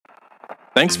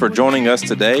Thanks for joining us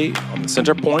today on the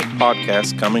Centerpoint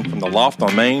podcast coming from the Loft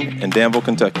on Main in Danville,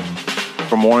 Kentucky.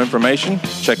 For more information,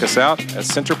 check us out at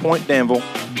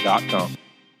centerpointdanville.com.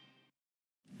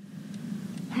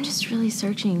 I'm just really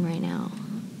searching right now.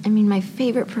 I mean, my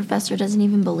favorite professor doesn't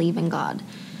even believe in God.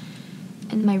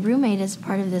 And my roommate is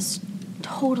part of this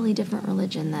totally different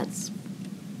religion it's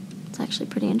actually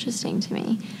pretty interesting to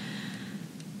me.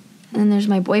 And then there's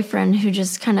my boyfriend who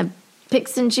just kind of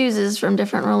picks and chooses from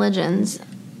different religions.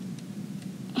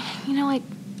 You know, I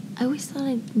always thought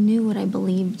I knew what I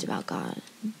believed about God.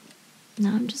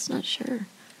 Now I'm just not sure.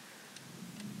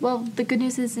 Well, the good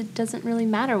news is it doesn't really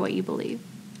matter what you believe,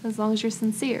 as long as you're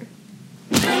sincere.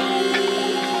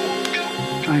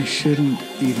 I shouldn't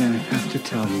even have to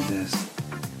tell you this,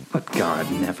 but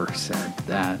God never said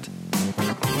that.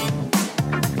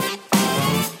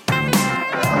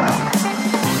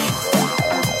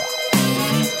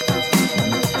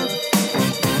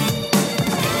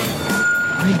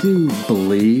 I do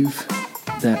believe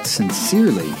that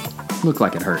sincerely looked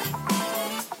like it hurt.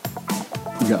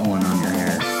 You got one on your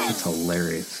hair. It's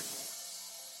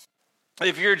hilarious.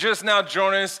 If you're just now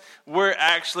joining us, we're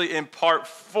actually in part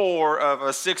 4 of a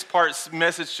 6-part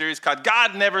message series called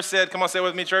God Never Said. Come on, say it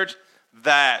with me, church.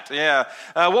 That, yeah.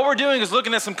 What we're doing is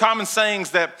looking at some common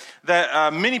sayings that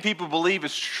many people believe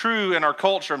is true in our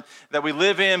culture that we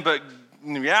live in, but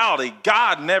in reality,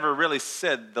 God never really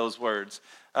said those words.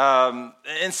 And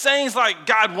sayings like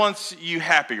God wants you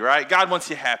happy, right? God wants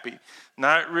you happy.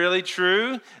 Not really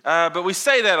true, but we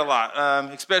say that a lot,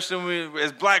 especially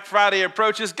as Black Friday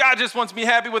approaches. God just wants me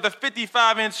happy with a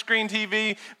 55-inch screen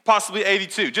TV, possibly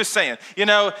 82. Just saying. You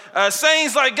know,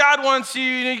 sayings like God wants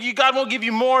you, God won't give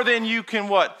you more than you can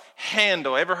what?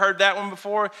 Handle. Ever heard that one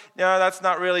before? No, that's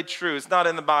not really true. It's not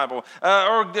in the Bible.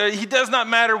 He does not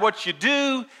matter what you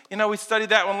do. You know, we studied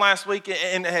that one last week.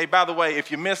 And hey, by the way,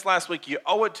 if you missed last week, you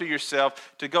owe it to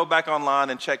yourself to go back online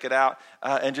and check it out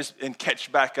and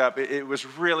catch back up. It was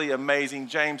really amazing.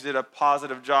 James did a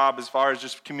positive job as far as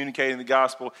just communicating the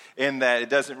gospel in that it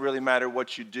doesn't really matter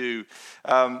what you do.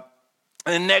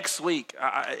 And next week,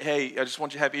 I just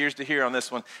want you to have ears to hear on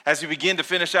this one. As we begin to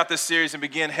finish out this series and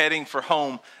begin heading for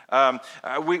home,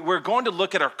 we're going to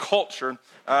look at our culture,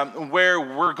 where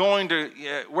we're going to,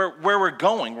 where we're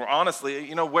going. We're honestly,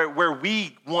 you know, where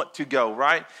we want to go,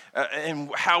 right? And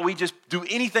how we just do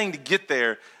anything to get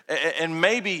there. And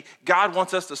maybe God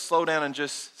wants us to slow down and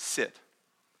just sit.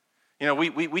 You know,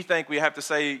 we think we have to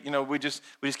say, you know, we just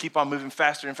keep on moving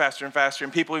faster and faster and faster.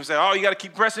 And people even say, oh, you got to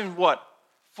keep pressing what?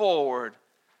 Forward.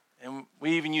 And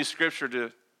we even use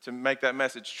scripture to make that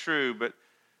message true, but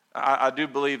I do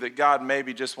believe that God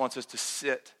maybe just wants us to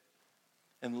sit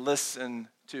and listen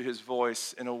to his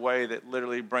voice in a way that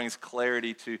literally brings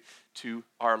clarity to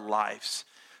our lives.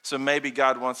 So maybe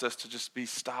God wants us to just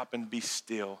stop and be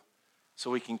still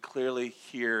so we can clearly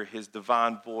hear his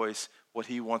divine voice, what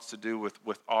he wants to do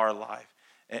with our life.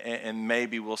 And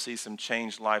maybe we'll see some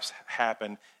changed lives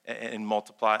happen and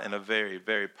multiply in a very,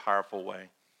 very powerful way.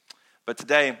 But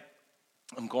today,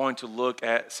 I'm going to look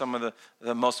at some of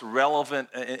the most relevant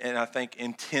and I think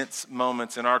intense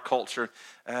moments in our culture.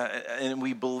 And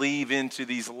we believe into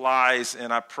these lies.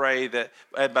 And I pray that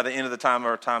by the end of the time of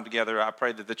our time together, I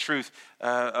pray that the truth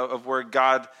of where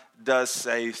God does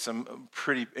say some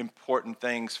pretty important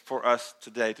things for us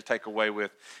today to take away with.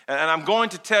 And I'm going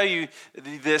to tell you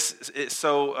this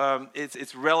so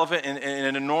it's relevant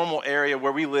in a normal area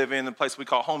where we live in, the place we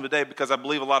call home today, because I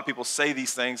believe a lot of people say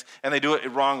these things and they do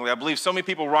it wrongly. I believe so many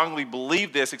people wrongly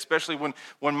believe this, especially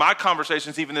when my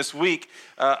conversations, even this week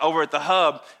over at the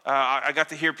Hub, I got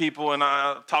to hear people and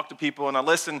I talk to people and I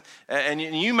listen, and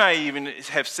you may even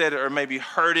have said it or maybe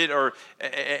heard it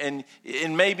and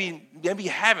maybe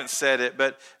you haven't said it,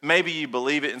 but maybe you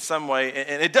believe it in some way.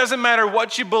 And it doesn't matter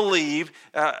what you believe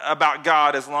about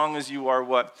God as long as you are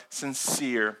what?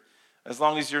 Sincere. As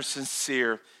long as you're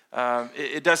sincere.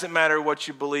 It doesn't matter what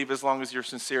you believe as long as you're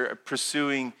sincere at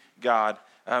pursuing God.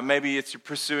 Maybe it's your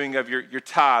pursuing of your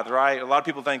tithe, right? A lot of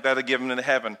people think that'll give them into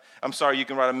heaven. I'm sorry, you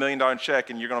can write $1 million check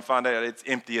and you're going to find out it's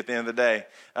empty at the end of the day.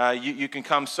 You can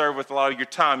come serve with a lot of your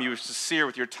time. You were sincere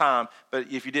with your time, but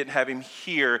if you didn't have him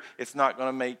here, it's not going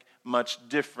to make much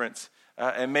difference.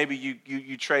 And maybe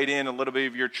you trade in a little bit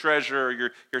of your treasure or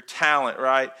your talent,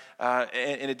 right?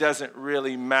 And it doesn't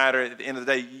really matter at the end of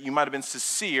the day. You might have been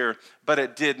sincere, but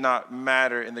it did not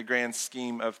matter in the grand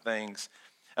scheme of things.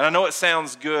 And I know it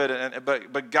sounds good,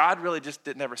 but God really just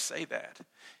didn't ever say that.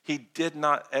 He did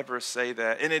not ever say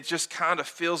that. And it just kind of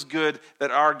feels good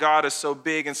that our God is so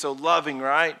big and so loving,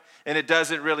 right? And it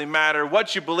doesn't really matter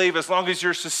what you believe as long as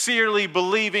you're sincerely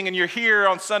believing and you're here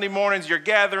on Sunday mornings, you're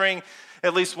gathering.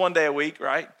 at least one day a week,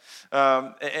 right?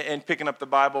 And picking up the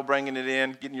Bible, bringing it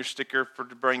in, getting your sticker for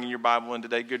bringing your Bible in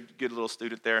today. Good little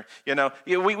student there.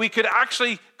 We could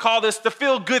actually call this the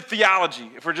feel-good theology,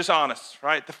 if we're just honest,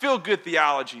 right? The feel-good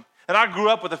theology. And I grew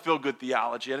up with a feel-good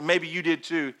theology, and maybe you did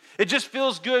too. It just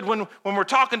feels good when we're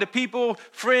talking to people,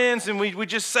 friends, and we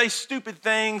just say stupid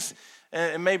things,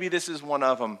 and maybe this is one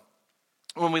of them.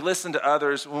 When we listen to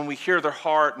others, when we hear their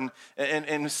heart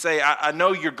and say, I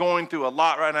know you're going through a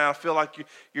lot right now. I feel like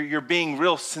you're being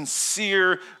real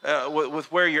sincere with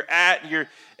where you're at.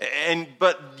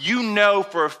 But you know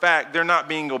for a fact they're not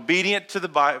being obedient to the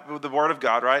Bible, the Word of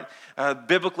God, right?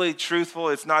 Biblically truthful,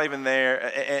 it's not even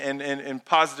there. And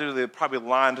positively, they're probably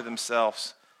lying to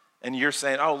themselves. And you're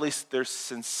saying, oh, at least they're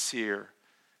sincere.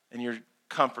 And you're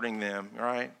comforting them,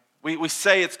 right? We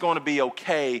say it's going to be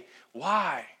okay.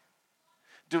 Why?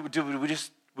 Do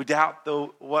we doubt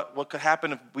though what could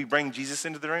happen if we bring Jesus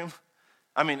into the room?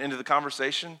 I mean, into the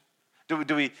conversation? Do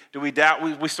we doubt?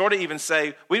 We sort of even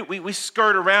say, we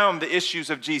skirt around the issues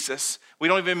of Jesus. We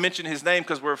don't even mention his name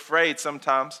because we're afraid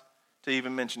sometimes to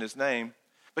even mention his name.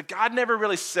 But God never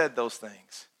really said those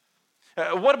things.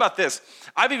 What about this?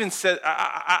 I've even said,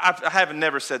 I haven't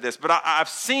never said this, but I've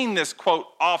seen this quote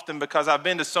often because I've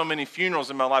been to so many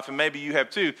funerals in my life, and maybe you have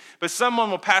too. But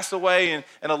someone will pass away, and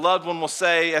a loved one will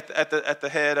say at the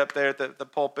head up there, at the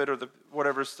pulpit or the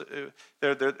whatever's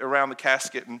they're around the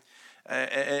casket,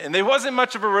 and they wasn't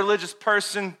much of a religious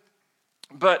person,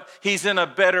 but he's in a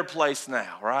better place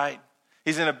now, right?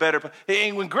 He's in a better place.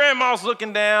 When grandma's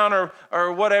looking down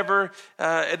or whatever,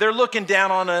 they're looking down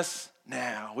on us.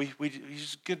 Now,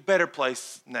 he's a good, better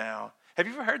place now. Have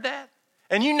you ever heard that?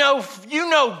 And you know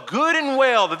good and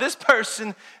well that this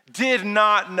person did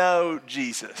not know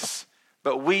Jesus.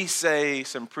 But we say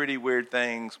some pretty weird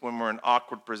things when we're in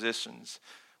awkward positions.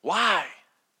 Why?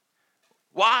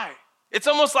 Why? It's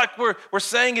almost like we're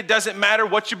saying it doesn't matter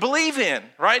what you believe in,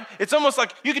 right? It's almost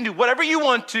like you can do whatever you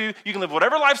want to, you can live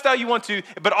whatever lifestyle you want to,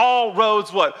 but all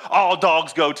roads, what? All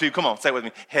dogs go to, come on, say it with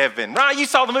me, heaven, right? You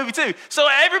saw the movie too. So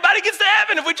everybody gets to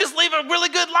heaven if we just live a really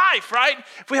good life, right?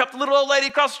 If we help the little old lady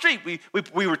across the street,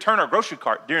 we return our grocery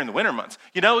cart during the winter months.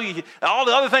 All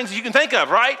the other things you can think of,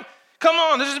 right? Come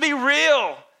on, let's just be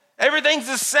real. Everything's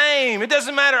the same. It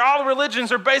doesn't matter. All the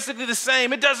religions are basically the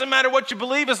same. It doesn't matter what you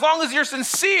believe as long as you're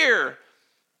sincere.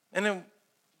 And then,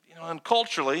 and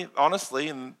culturally, honestly,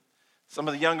 and some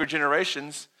of the younger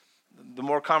generations, the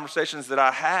more conversations that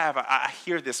I have, I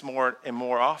hear this more and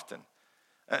more often.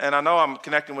 And I know I'm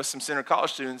connecting with some Center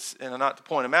College students, and not to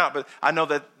point them out, but I know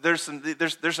that there's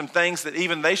some things that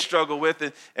even they struggle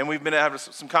with, and we've been having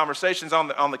some conversations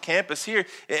on the campus here,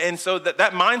 and so that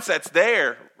mindset's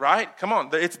there, right? Come on,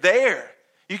 it's there.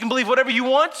 You can believe whatever you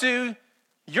want to,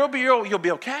 you'll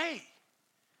be okay.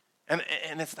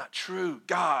 And it's not true.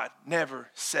 God never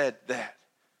said that.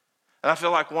 And I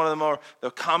feel like one of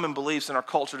the common beliefs in our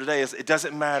culture today is it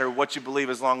doesn't matter what you believe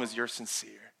as long as you're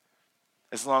sincere.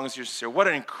 As long as you're sincere. What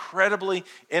an incredibly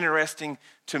interesting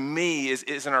to me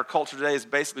is in our culture today is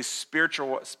basically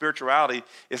spirituality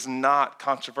is not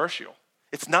controversial.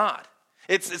 It's not.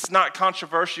 It's not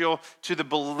controversial to the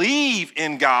believe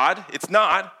in God. It's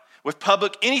not. With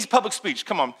any public speech,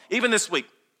 come on, even this week.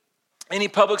 Any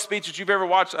public speech that you've ever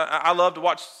watched, I love to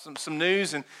watch some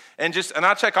news and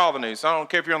I check all the news. I don't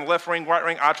care if you're on the left wing, right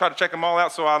wing. I try to check them all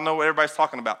out so I know what everybody's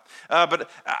talking about. But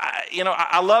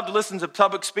I love to listen to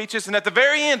public speeches, and at the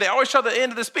very end, they always show the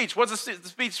end of the speech. What's the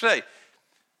speech say?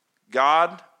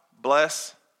 God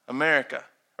bless America,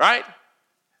 right?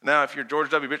 Now, if you're George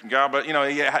W. Bush, God, but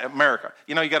America.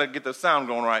 You got to get the sound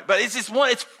going right. But it's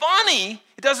funny.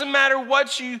 It doesn't matter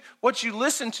what you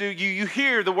listen to. You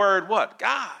hear the word what?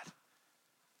 God.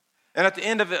 And at the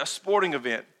end of a sporting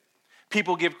event,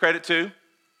 people give credit to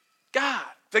God.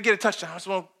 If they get a touchdown, I just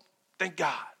want to thank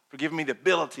God for giving me the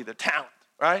ability, the talent,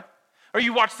 right? Or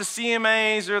you watch the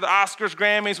CMAs or the Oscars,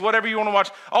 Grammys, whatever you want to watch.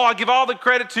 Oh, I give all the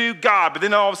credit to God. But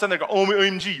then all of a sudden they go,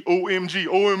 OMG, OMG,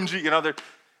 OMG.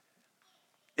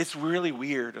 It's really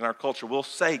weird in our culture. We'll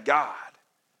say God,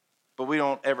 but we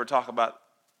don't ever talk about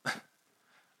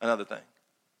another thing.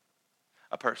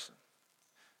 A person,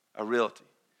 a reality,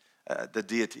 the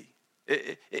deity.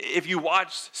 If you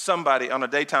watch somebody on a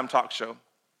daytime talk show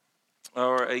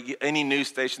or any news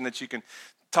station that you can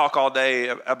talk all day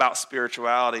about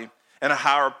spirituality and a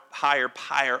higher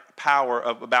power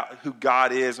about who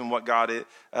God is and what God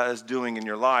is doing in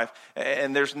your life,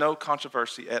 and there's no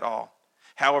controversy at all.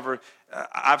 However,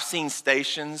 I've seen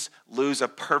stations lose a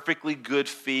perfectly good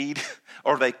feed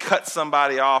or they cut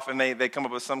somebody off and they come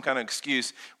up with some kind of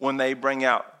excuse when they bring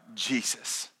out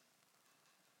Jesus,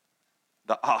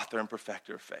 the author and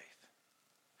perfecter of faith.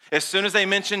 As soon as they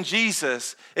mention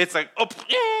Jesus, it's like,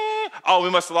 oh, we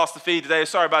must have lost the feed today.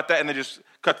 Sorry about that. And they just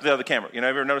cut to the other camera. You know,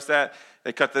 have you ever noticed that?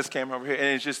 They cut this camera over here, and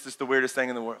it's just the weirdest thing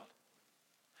in the world.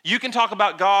 You can talk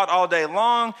about God all day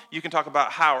long. You can talk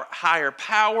about higher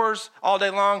powers all day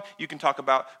long. You can talk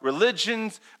about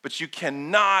religions, but you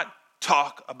cannot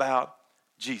talk about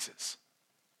Jesus.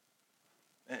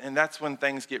 And that's when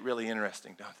things get really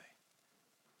interesting, don't they?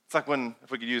 It's like when, if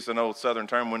we could use an old Southern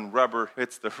term, when rubber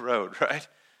hits the road, right?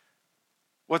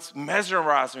 What's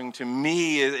mesmerizing to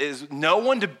me is no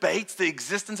one debates the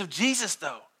existence of Jesus,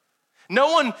 though.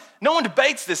 No one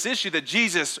debates this issue that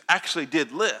Jesus actually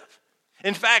did live.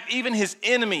 In fact, even his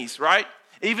enemies, right?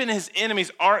 Even his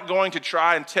enemies aren't going to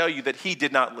try and tell you that he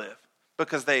did not live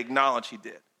because they acknowledge he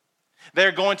did.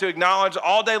 They're going to acknowledge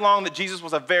all day long that Jesus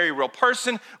was a very real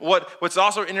person. What's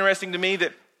also interesting to me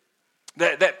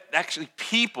that actually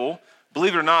people,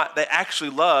 believe it or not, they actually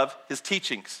love his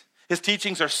teachings. His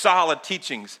teachings are solid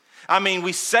teachings. I mean,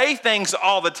 we say things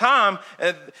all the time.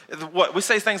 We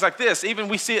say things like this. Even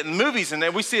we see it in movies, and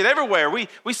we see it everywhere. We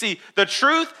see the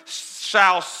truth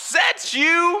shall set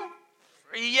you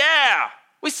free. Yeah.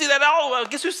 We see that all.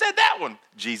 Guess who said that one?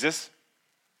 Jesus.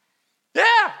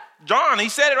 Yeah. John, he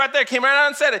said it right there. Came right out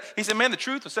and said it. He said, man, the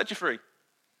truth will set you free.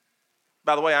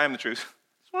 By the way, I am the truth.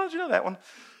 Why don't you know that one?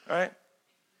 All right.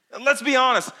 Let's be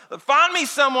honest. Find me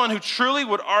someone who truly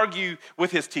would argue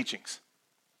with his teachings.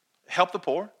 Help the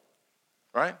poor.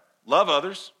 Right? Love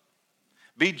others.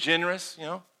 Be generous,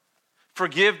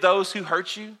 Forgive those who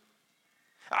hurt you.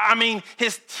 I mean,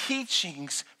 his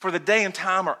teachings for the day and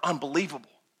time are unbelievable.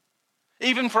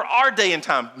 Even for our day and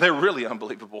time, they're really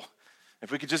unbelievable.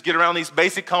 If we could just get around these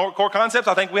basic core concepts,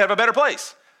 I think we have a better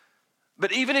place.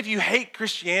 But even if you hate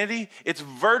Christianity, it's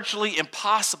virtually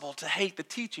impossible to hate the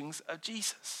teachings of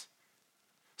Jesus.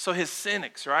 So his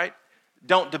cynics, right,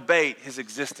 don't debate his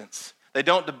existence. They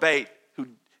don't debate who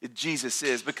Jesus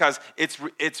is, because it's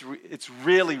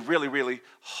really, really, really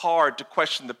hard to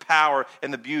question the power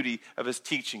and the beauty of his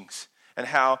teachings and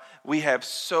how we have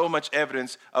so much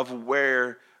evidence of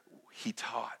where he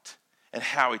taught and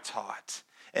how he taught.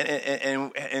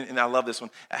 And I love this one,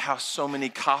 how so many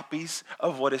copies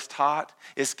of what is taught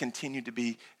is continued to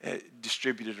be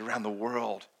distributed around the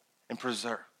world and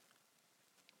preserved.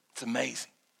 It's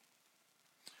amazing.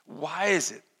 Why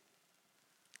is it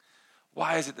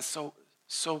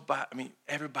that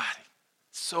everybody,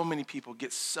 so many people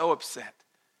get so upset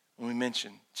when we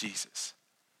mention Jesus?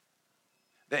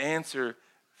 The answer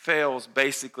fails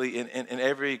basically in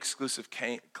every exclusive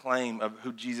claim of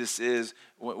who Jesus is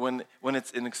when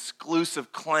it's an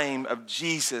exclusive claim of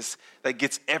Jesus that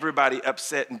gets everybody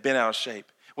upset and bent out of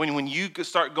shape. When you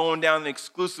start going down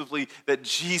exclusively that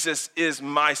Jesus is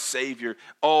my Savior,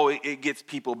 it gets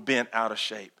people bent out of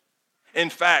shape. In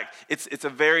fact, it's a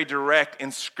very direct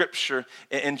in Scripture.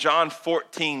 In John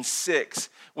 14:6,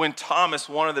 when Thomas,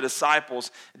 one of the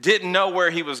disciples, didn't know where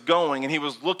he was going and he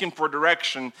was looking for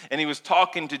direction and he was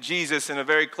talking to Jesus in a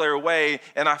very clear way.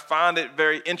 And I find it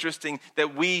very interesting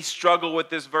that we struggle with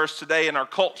this verse today in our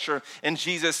culture. And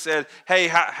Jesus said, hey,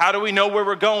 how do we know where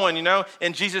we're going,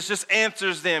 And Jesus just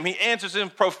answers them. He answers them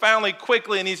profoundly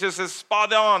quickly, and he just says,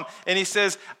 spot on. And he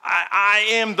says, I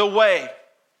am the way.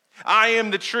 I am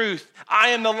the truth. I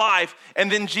am the life. And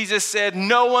then Jesus said,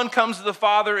 no one comes to the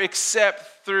Father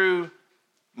except through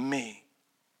me.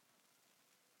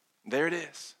 There it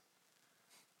is.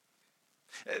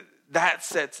 That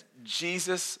sets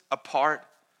Jesus apart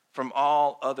from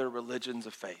all other religions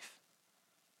of faith.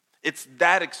 It's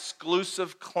that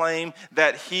exclusive claim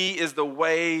that he is the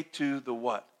way to the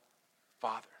what?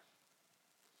 Father.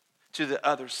 To the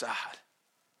other side.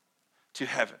 To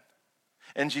heaven.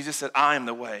 And Jesus said, I am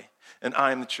the way, and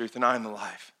I am the truth, and I am the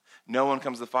life. No one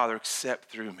comes to the Father except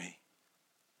through me.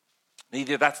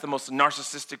 Either that's the most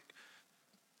narcissistic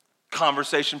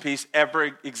conversation piece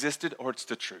ever existed, or it's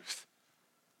the truth.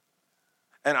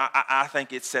 And I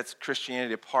think it sets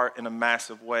Christianity apart in a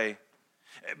massive way.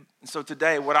 So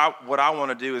today, what I want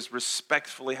to do is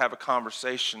respectfully have a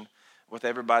conversation with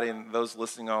everybody and those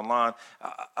listening online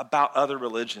about other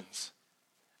religions.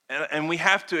 And we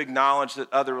have to acknowledge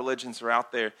that other religions are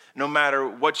out there, no matter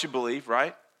what you believe,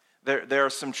 right? There are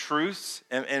some truths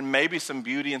and maybe some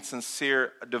beauty and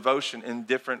sincere devotion in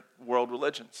different world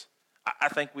religions. I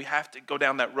think we have to go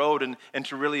down that road and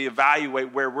to really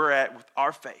evaluate where we're at with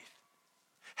our faith.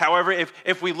 However,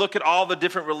 if we look at all the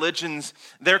different religions,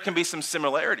 there can be some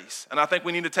similarities. And I think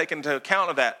we need to take into account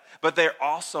of that. But they're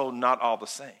also not all the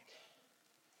same,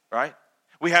 right?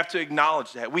 We have to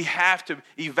acknowledge that. We have to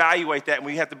evaluate that, and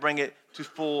we have to bring it to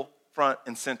full front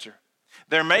and center.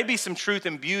 There may be some truth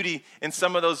and beauty in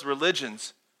some of those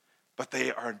religions, but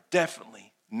they are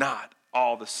definitely not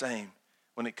all the same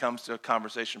when it comes to a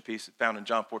conversation piece found in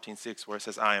John 14:6, where it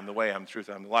says, I am the way, I am the truth,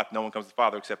 I am the life. No one comes to the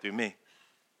Father except through me.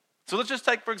 So let's just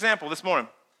take, for example, this morning,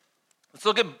 let's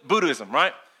look at Buddhism,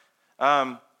 right?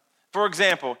 For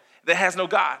example, that has no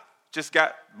God, just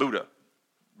got Buddha,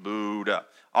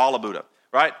 all of Buddha,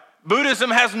 right?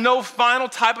 Buddhism has no final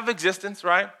type of existence,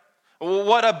 right?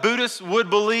 What a Buddhist would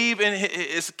believe in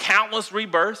is countless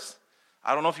rebirths.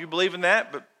 I don't know if you believe in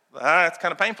that, but it's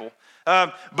kind of painful.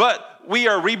 But we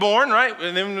are reborn, right?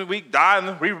 And then we die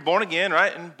and we're reborn again,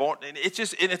 right? And it's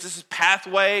this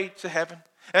pathway to heaven.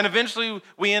 And eventually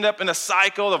we end up in a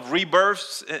cycle of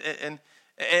rebirths,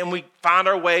 and we find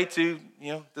our way to,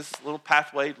 this little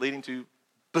pathway leading to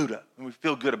Buddha. And we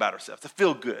feel good about ourselves. To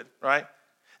feel good, right?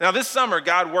 Now this summer,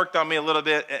 God worked on me a little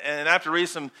bit, and after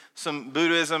reading some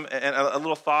Buddhism and a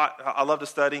little thought I love to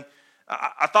study,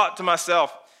 I thought to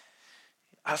myself,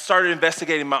 I started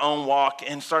investigating my own walk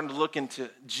and starting to look into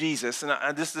Jesus.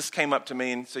 And this came up to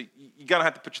me. And so you're going to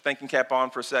have to put your thinking cap on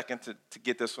for a second to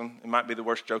get this one. It might be the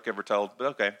worst joke ever told, but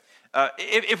okay.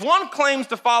 If one claims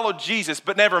to follow Jesus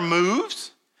but never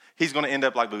moves, he's going to end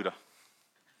up like Buddha.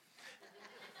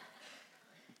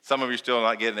 Some of you are still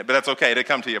not getting it, but that's okay. It'll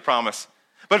come to you, I promise.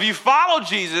 But if you follow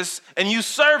Jesus and you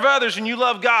serve others and you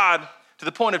love God to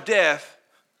the point of death,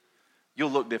 you'll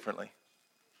look differently.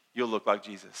 You'll look like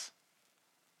Jesus.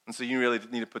 And so you really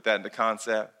need to put that into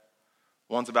concept.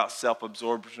 One's about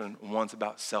self-absorption, and one's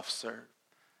about self-serve.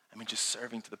 Just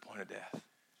serving to the point of death.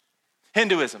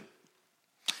 Hinduism.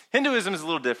 Hinduism is a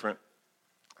little different.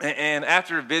 And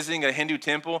after visiting a Hindu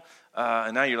temple,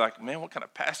 and now you're like, man, what kind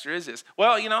of pastor is this?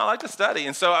 Well, I like to study.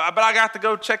 And so, but I got to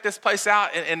go check this place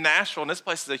out in Nashville. And this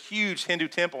place is a huge Hindu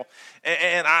temple.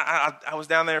 And I was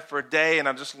down there for a day, and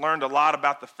I just learned a lot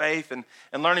about the faith and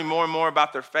learning more and more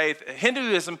about their faith.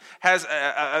 Hinduism has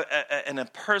an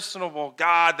impersonable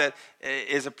God that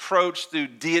is approached through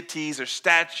deities or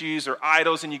statues or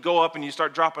idols. And you go up and you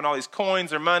start dropping all these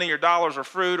coins or money or dollars or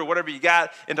fruit or whatever you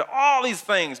got into all these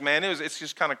things, man. It's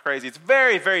just kind of crazy. It's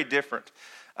very, very different.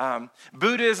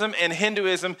 Buddhism and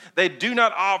Hinduism, they do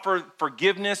not offer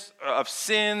forgiveness of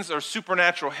sins or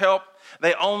supernatural help.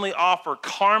 They only offer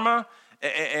karma.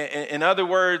 In other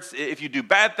words, if you do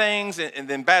bad things, and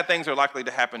then bad things are likely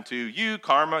to happen to you,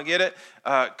 karma, get it?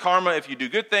 Karma, if you do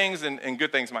good things, and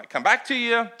good things might come back to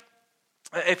you.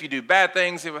 If you do bad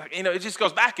things, it just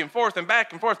goes back and forth and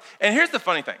back and forth. And here's the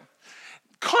funny thing.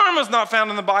 Karma's not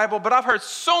found in the Bible, but I've heard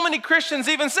so many Christians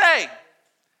even say,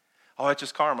 oh, it's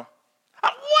just karma.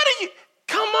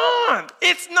 Come on.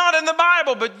 It's not in the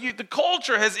Bible, but the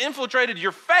culture has infiltrated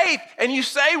your faith, and you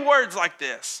say words like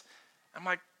this. I'm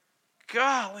like,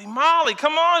 golly molly,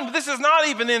 come on. This is not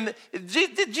even in,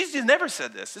 Jesus never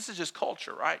said this. This is just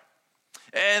culture, right?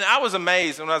 And I was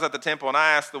amazed when I was at the temple, and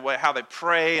I asked how they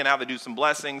pray and how they do some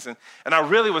blessings. And I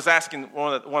really was asking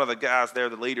one of the guys there,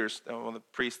 the leaders, one of the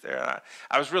priests there.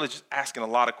 I was really just asking a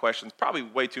lot of questions, probably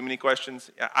way too many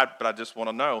questions, but I just want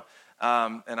to know.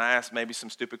 And I asked maybe some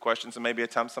stupid questions, and maybe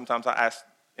sometimes I ask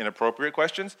inappropriate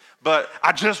questions. But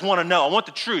I just want to know. I want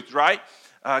the truth, right?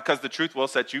 Because the truth will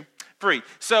set you free.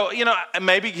 So,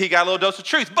 maybe he got a little dose of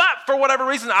truth. But for whatever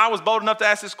reason, I was bold enough to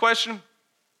ask this question.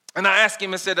 And I asked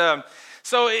him, I said,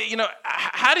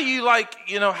 how do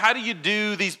you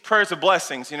do these prayers of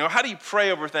blessings? How do you pray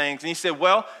over things? And he said,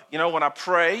 well, when I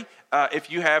pray,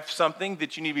 if you have something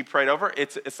that you need to be prayed over,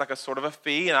 it's like a sort of a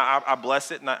fee, and I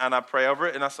bless it, and I pray over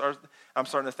it, and I'm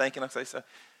starting to think, and I say so.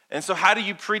 And so how do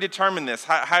you predetermine this?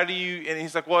 How do you, and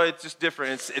he's like, well, it's just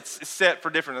different. It's set for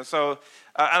different. And so,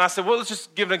 and I said, well, let's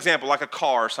just give an example, like a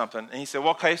car or something. And he said,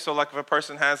 well, okay, so like if a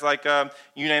person has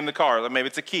you name the car, maybe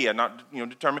it's a Kia, not,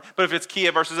 determined. But if it's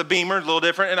Kia versus a Beamer, it's a little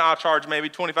different, and I'll charge maybe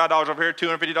 $25 over here,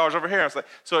 $250 over here. I was like,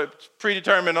 so it's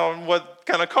predetermined on what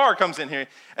kind of car comes in here.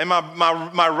 And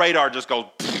my radar just goes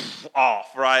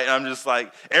off, right? And I'm just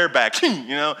like, airbag,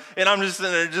 and I'm just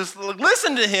sitting there, just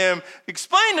listen to him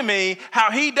explain to me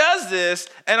how he does this.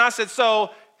 And I said, so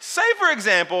say, for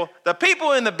example, the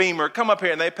people in the Beamer come up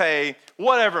here and they pay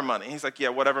whatever money. He's like, yeah,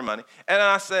 whatever money. And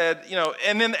I said,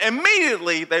 and then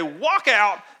immediately they walk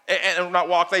out, and not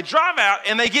walk, they drive out,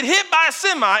 and they get hit by a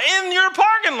semi in your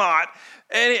parking lot.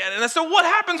 And I said, what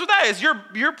happens with that? Is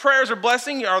your prayers are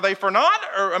blessing? Are they for naught?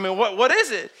 Or, what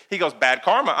is it? He goes, bad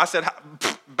karma. I said,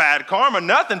 bad karma,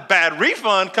 nothing, bad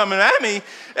refund coming at me.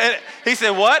 And he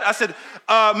said, what? I said,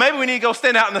 maybe we need to go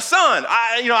stand out in the sun.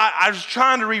 I was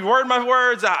trying to reword my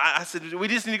words. I said, we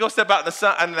just need to go step out in the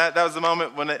sun. And that was the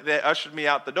moment when they ushered me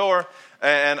out the door.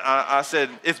 And I said,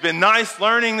 it's been nice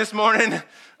learning this morning.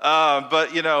 But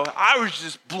I was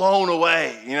just blown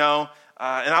away, and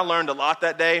I learned a lot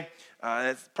that day.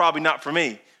 It's probably not for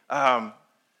me.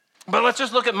 But let's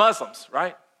just look at Muslims,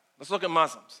 right? Let's look at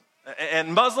Muslims.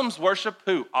 And Muslims worship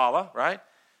who? Allah, right?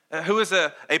 Who is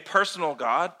a personal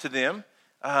God to them.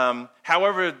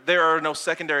 However, there are no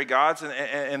secondary gods,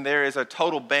 and there is a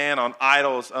total ban on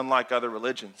idols, unlike other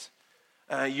religions.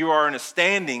 You are in a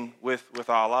standing with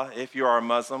Allah if you are a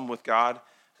Muslim with God,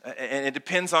 and it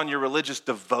depends on your religious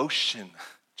devotion.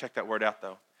 Check that word out,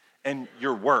 though. And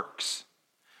your works.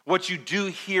 What you do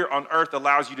here on earth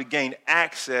allows you to gain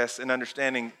access and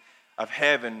understanding of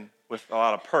heaven with a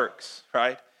lot of perks,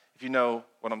 right? If you know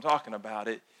what I'm talking about,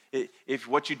 if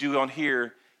what you do on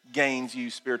here gains you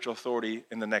spiritual authority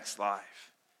in the next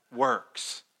life.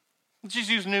 Works. Let's just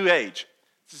use New Age.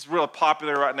 This is real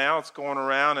popular right now. It's going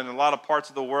around in a lot of parts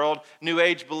of the world. New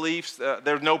Age beliefs,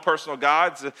 there's no personal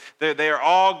gods. They are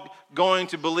all going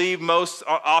to believe most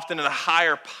often in a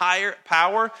higher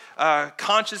power,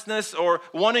 consciousness, or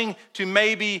wanting to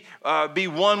maybe be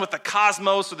one with the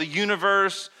cosmos or the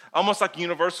universe, almost like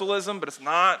universalism, but it's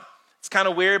not. It's kind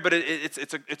of weird, but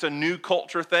it's a new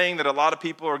culture thing that a lot of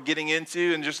people are getting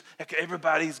into, and just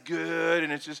everybody's good,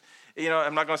 and it's just,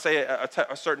 I'm not going to say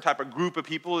a certain type of group of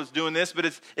people is doing this, but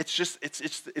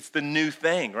it's the new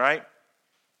thing, right?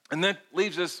 And that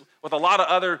leaves us with a lot of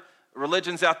other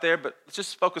religions out there, but let's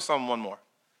just focus on one more.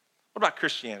 What about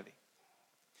Christianity?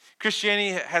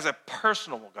 Christianity has a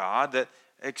personal God that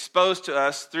exposed to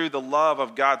us through the love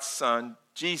of God's Son,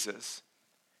 Jesus.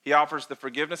 He offers the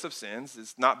forgiveness of sins.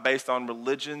 It's not based on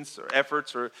religions or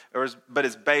efforts, but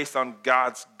it's based on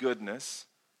God's goodness.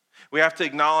 We have to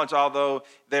acknowledge, although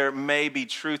there may be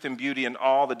truth and beauty in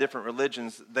all the different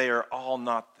religions, they are all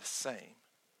not the same.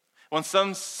 When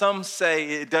some say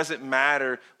it doesn't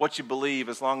matter what you believe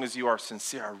as long as you are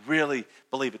sincere, I really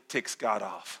believe it ticks God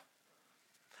off.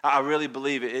 I really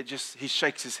believe it. He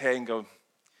shakes his head and goes,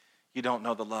 you don't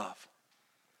know the love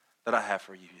that I have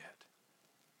for you yet.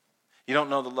 You don't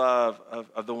know the love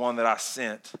of the one that I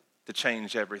sent to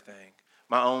change everything.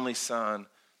 My only Son,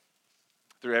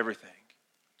 through everything,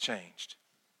 changed.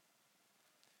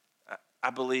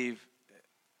 I believe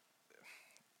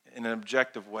in an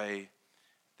objective way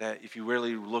that if you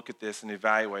really look at this and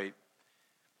evaluate,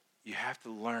 you have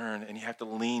to learn and you have to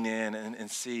lean in and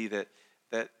see that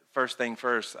first thing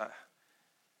first,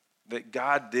 that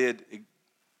God did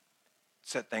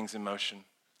set things in motion.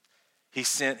 He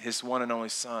sent his one and only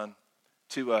Son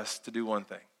to us to do one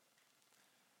thing,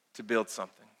 to build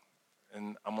something.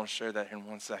 And I'm going to share that here in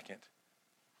 1 second.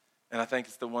 And I think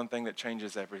it's the one thing that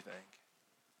changes everything.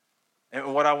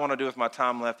 And what I want to do with my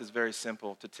time left is very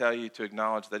simple, to tell you, to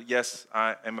acknowledge that, yes,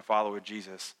 I am a follower of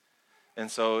Jesus.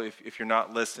 And so if you're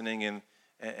not listening and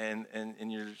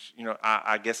you're,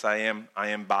 I guess I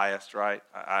am biased, right?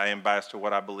 I am biased to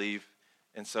what I believe.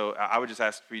 And so I would just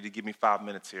ask for you to give me 5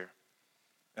 minutes here,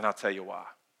 and I'll tell you why.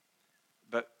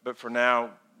 But for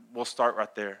now, we'll start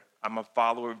right there. I'm a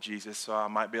follower of Jesus, so I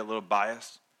might be a little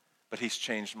biased, but he's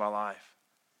changed my life.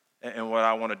 And what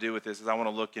I want to do with this is I want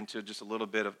to look into just a little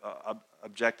bit of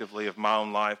objectively of my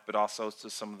own life, but also to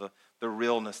some of the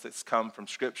realness that's come from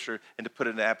Scripture, and to put it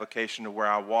into application to where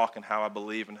I walk and how I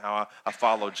believe and how I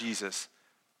follow Jesus.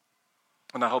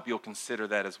 And I hope you'll consider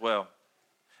that as well.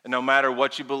 And no matter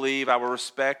what you believe, I will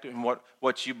respect and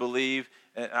what you believe,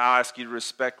 and I'll ask you to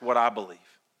respect what I believe.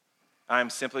 I'm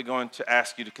simply going to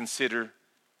ask you to consider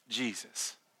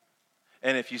Jesus.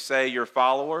 And if you say you're a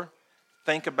follower,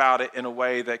 think about it in a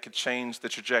way that could change the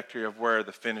trajectory of where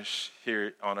the finish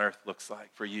here on earth looks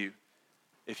like for you.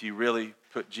 If you really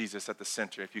put Jesus at the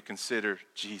center, if you consider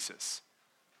Jesus.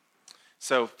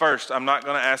 So first, I'm not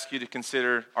going to ask you to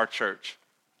consider our church.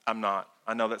 I'm not.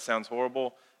 I know that sounds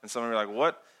horrible, and some of you are like,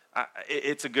 what?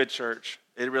 It's a good church.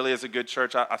 It really is a good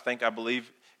church. I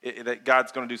believe that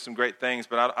God's going to do some great things,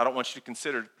 but I don't want you to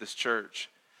consider this church,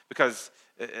 because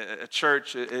a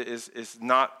church is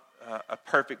not a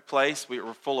perfect place.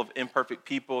 We're full of imperfect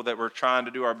people that we're trying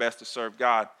to do our best to serve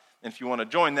God. And if you want to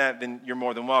join that, then you're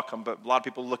more than welcome. But a lot of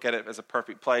people look at it as a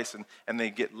perfect place, and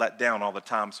they get let down all the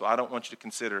time. So I don't want you to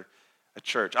consider a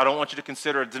church. I don't want you to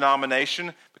consider a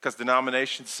denomination, because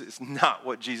denominations is not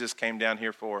what Jesus came down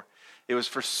here for. It was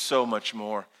for so much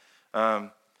more.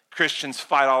 Christians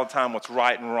fight all the time what's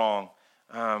right and wrong.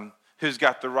 Who's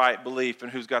got the right belief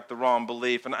and who's got the wrong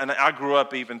belief. And I grew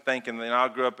up even thinking, and I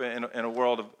grew up in a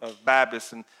world of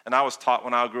Baptists, and I was taught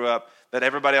when I grew up that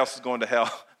everybody else is going to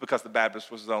hell because the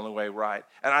Baptist was the only way right.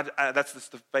 And that's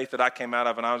just the faith that I came out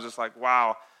of, and I was just like,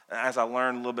 wow. As I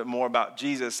learned a little bit more about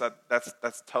Jesus,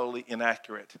 that's totally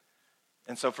inaccurate.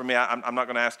 And so for me, I'm not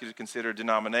going to ask you to consider a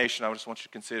denomination. I just want you to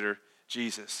consider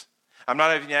Jesus. I'm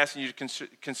not even asking you to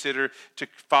consider to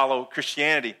follow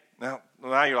Christianity. Now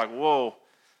you're like, whoa,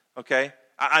 okay.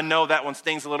 I know that one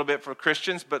stings a little bit for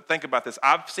Christians, but think about this.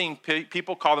 I've seen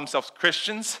people call themselves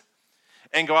Christians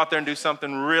and go out there and do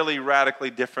something really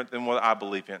radically different than what I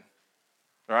believe in,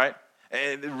 right?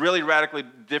 And really radically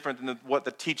different than what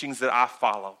the teachings that I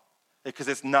follow, because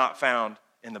it's not found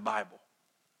in the Bible.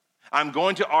 I'm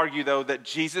going to argue, though, that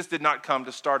Jesus did not come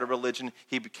to start a religion.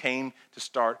 He came to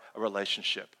start a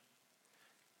relationship,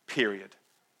 period.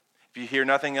 If you hear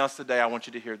nothing else today, I want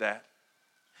you to hear that.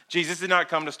 Jesus did not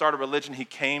come to start a religion. He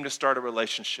came to start a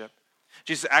relationship.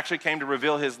 Jesus actually came to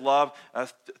reveal his love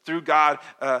through God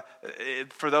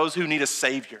for those who need a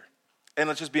Savior. And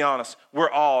let's just be honest, we're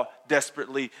all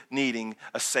desperately needing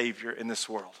a Savior in this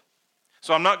world.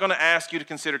 So I'm not going to ask you to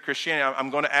consider Christianity. I'm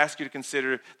going to ask you to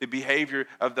consider the behavior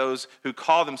of those who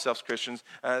call themselves Christians.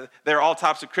 There are all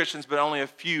types of Christians, but only a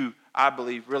few, I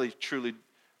believe, really, truly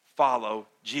follow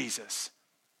Jesus.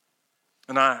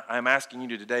 And I'm asking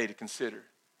you today to consider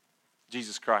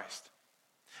Jesus Christ.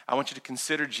 I want you to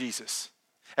consider Jesus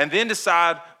and then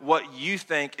decide what you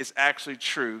think is actually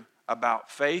true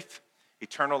about faith,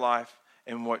 eternal life,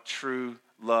 and what true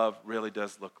love really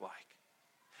does look like.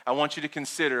 I want you to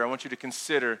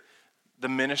consider the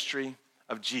ministry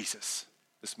of Jesus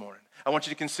this morning. I want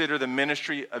you to consider the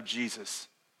ministry of Jesus.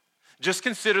 Just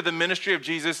consider the ministry of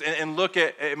Jesus and look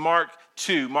at Mark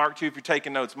 2. Mark 2, if you're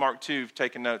taking notes. Mark 2, if you're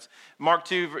taking notes. Mark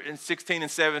 2, in 16 and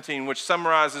 17, which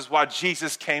summarizes why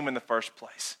Jesus came in the first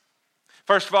place.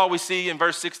 First of all, we see in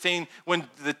verse 16 when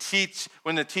the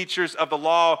teachers of the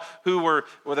law, who were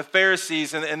the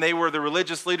Pharisees, and they were the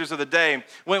religious leaders of the day,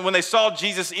 when they saw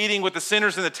Jesus eating with the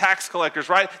sinners and the tax collectors,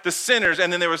 right? The sinners,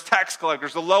 and then there was tax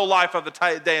collectors, the low life of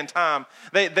the day and time.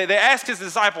 They asked his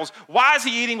disciples, why is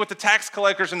he eating with the tax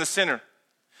collectors and the sinner?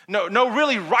 No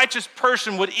really righteous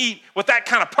person would eat with that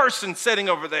kind of person sitting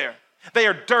over there. They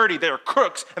are dirty, they are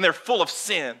crooks, and they're full of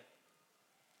sin.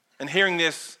 And hearing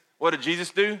this, what did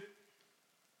Jesus do?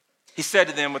 He said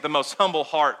to them with the most humble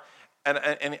heart, and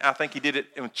I think he did it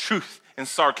in truth and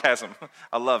sarcasm.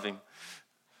 I love him.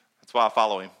 That's why I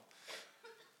follow him.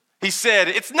 He said,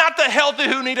 it's not the healthy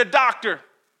who need a doctor,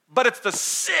 but it's the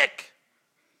sick.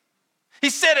 He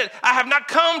said it, I have not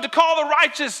come to call the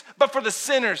righteous, but for the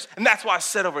sinners. And that's why I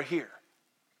sit over here.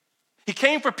 He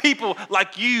came for people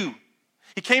like you.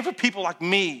 He came for people like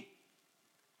me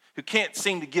who can't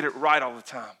seem to get it right all the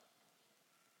time.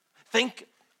 Think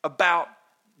about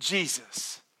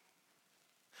Jesus.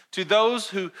 To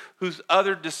those whose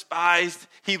other despised,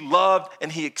 he loved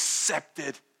and he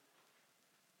accepted.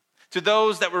 To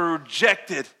those that were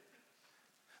rejected,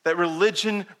 that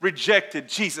religion rejected,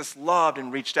 Jesus loved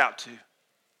and reached out to.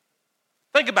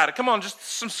 Think about it. Come on, just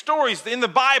some stories in the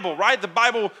Bible, right? The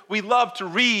Bible we love to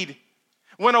read.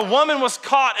 When a woman was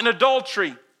caught in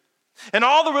adultery, and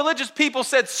all the religious people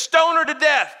said, stone her to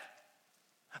death.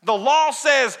 The law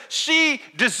says she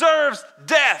deserves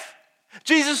death.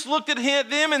 Jesus looked at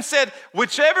them and said,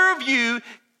 whichever of you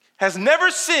has never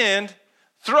sinned,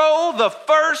 throw the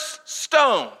first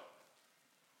stone.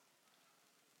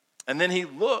 And then he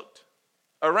looked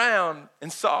around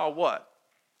and saw what?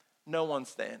 No one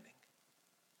standing.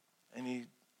 And he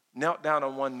knelt down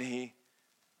on one knee.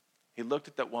 He looked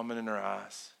at that woman in her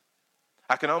eyes.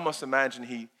 I can almost imagine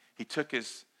he took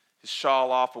his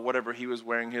shawl off or whatever he was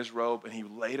wearing, his robe, and he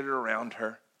laid it around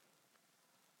her,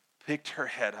 picked her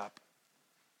head up,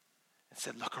 and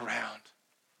said, look around.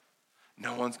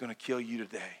 No one's going to kill you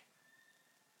today.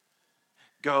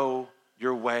 Go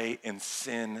your way and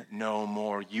sin no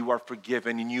more. You are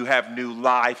forgiven and you have new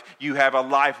life. You have a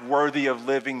life worthy of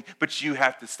living, but you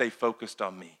have to stay focused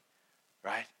on me,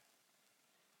 right?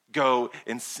 Go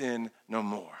and sin no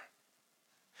more.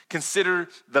 Consider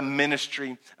the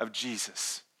ministry of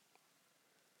Jesus.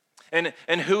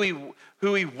 And who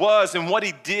he was and what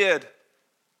he did.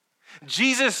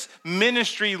 Jesus'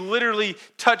 ministry literally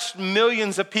touched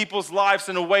millions of people's lives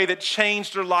in a way that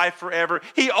changed their life forever.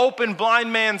 He opened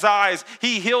blind man's eyes.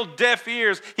 He healed deaf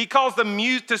ears. He caused the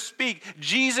mute to speak.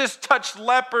 Jesus touched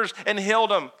lepers and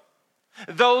healed them.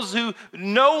 Those who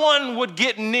no one would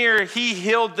get near, he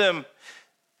healed them.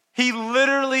 He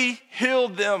literally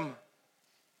healed them.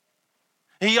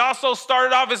 He also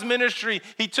started off his ministry.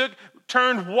 He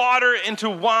turned water into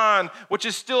wine, which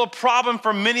is still a problem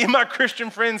for many of my Christian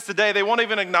friends today. They won't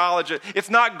even acknowledge it. It's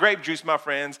not grape juice, my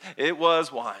friends. It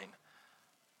was wine.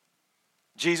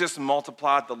 Jesus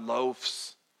multiplied the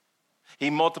loaves. He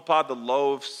multiplied the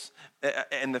loaves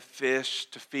and the fish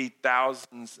to feed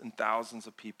thousands and thousands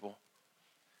of people,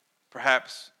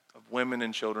 perhaps of women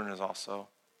and children as also.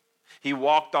 He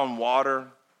walked on water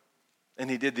and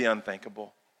he did the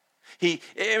unthinkable.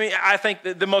 I think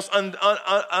the most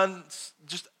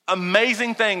just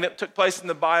amazing thing that took place in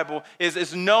the Bible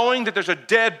is knowing that there's a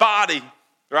dead body,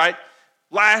 right?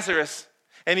 Lazarus.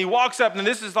 And he walks up, and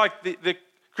this is like the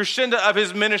crescendo of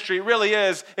his ministry. It really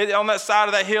is. On that side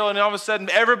of that hill, and all of a sudden,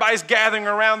 everybody's gathering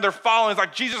around. They're following. It's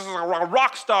like Jesus is a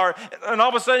rock star. And all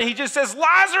of a sudden, he just says,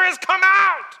 Lazarus, come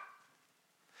out.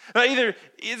 Now, either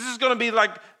this is going to be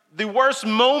like the worst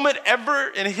moment ever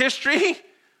in history,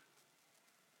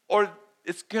 or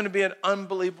it's going to be an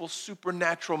unbelievable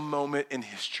supernatural moment in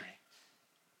history.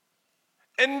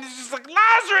 And it's just like,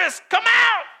 Lazarus, come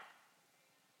out.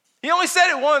 He only said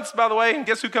it once, by the way, and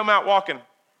guess who come out walking?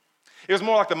 It was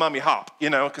more like the mummy hop,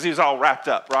 because he was all wrapped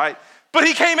up, right? But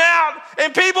he came out,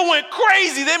 and people went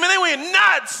crazy. They went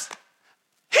nuts.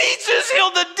 He just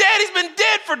healed the dead. He's been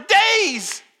dead for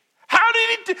days. How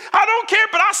did he? I don't care,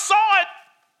 but I saw it.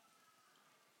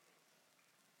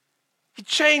 He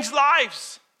changed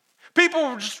lives.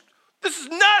 People were just, this is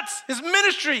nuts, his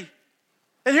ministry.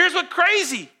 And here's the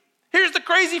crazy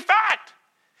fact.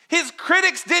 His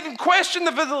critics didn't question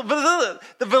the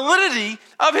validity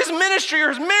of his ministry or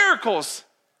his miracles.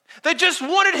 They just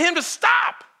wanted him to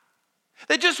stop.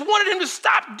 They just wanted him to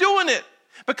stop doing it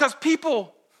because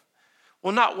people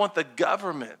will not want the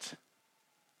government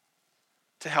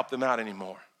to help them out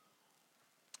anymore,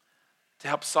 to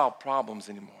help solve problems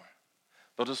anymore.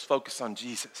 They'll just focus on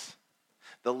Jesus.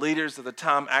 The leaders of the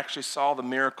time actually saw the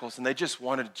miracles and they just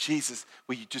wanted, Jesus,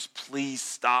 will you just please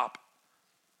stop?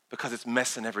 Because it's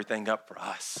messing everything up for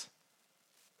us.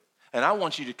 And I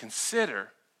want you to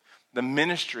consider the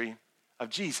ministry of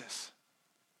Jesus.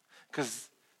 Because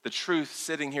the truth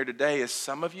sitting here today is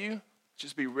some of you,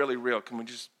 just be really real. Can we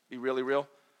just be really real?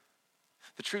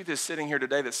 The truth is sitting here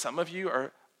today that some of you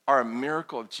are a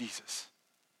miracle of Jesus.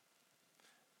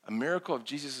 A miracle of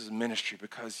Jesus' ministry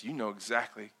because you know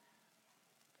exactly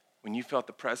when you felt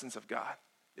the presence of God,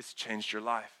 it's changed your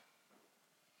life.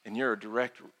 And you're a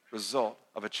direct result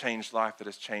of a changed life that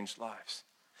has changed lives.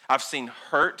 I've seen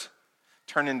hurt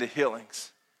turn into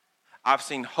healings. I've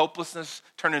seen hopelessness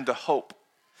turn into hope.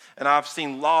 And I've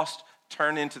seen lost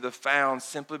turn into the found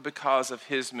simply because of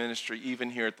his ministry,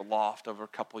 even here at the Loft over a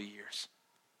couple of years.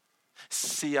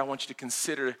 See, I want you to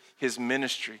consider his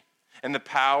ministry and the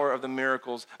power of the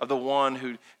miracles of the one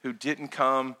who didn't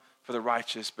come for the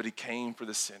righteous, but he came for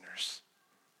the sinners.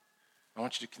 I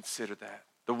want you to consider that.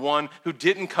 The one who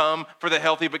didn't come for the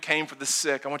healthy, but came for the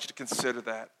sick. I want you to consider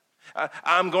that.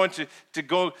 I'm going to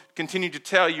continue to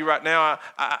tell you right now,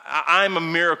 I'm a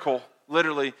miracle,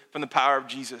 literally, from the power of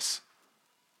Jesus.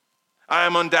 I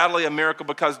am undoubtedly a miracle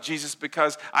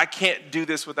because I can't do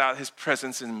this without his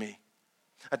presence in me.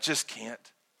 I just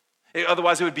can't.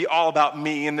 Otherwise, it would be all about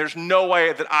me, and there's no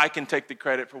way that I can take the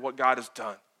credit for what God has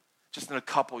done just in a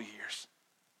couple years.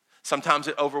 Sometimes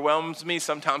it overwhelms me.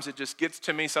 Sometimes it just gets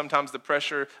to me. Sometimes the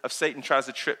pressure of Satan tries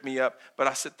to trip me up. But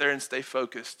I sit there and stay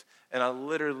focused. And I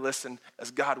literally listen as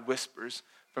God whispers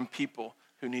from people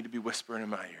who need to be whispering in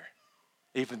my ear,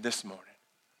 even this morning.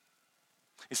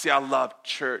 You see, I love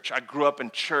church. I grew up in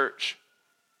church.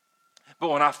 But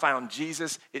when I found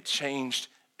Jesus, it changed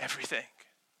everything.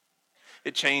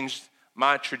 It changed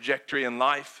my trajectory in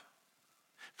life.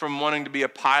 From wanting to be a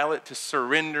pilot to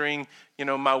surrendering,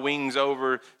 my wings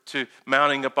over to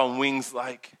mounting up on wings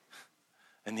like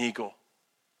an eagle.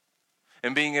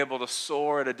 And being able to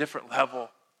soar at a different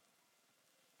level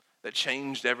that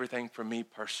changed everything for me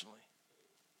personally.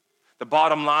 The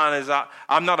bottom line is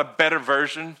I'm not a better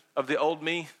version of the old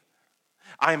me.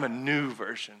 I'm a new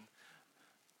version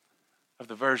of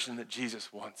the version that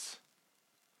Jesus wants.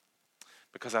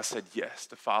 Because I said yes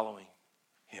to following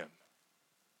him.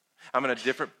 I'm in a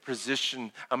different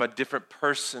position. I'm a different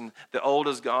person. The old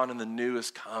is gone and the new has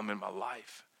come in my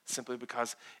life simply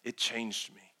because it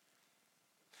changed me.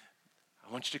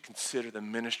 I want you to consider the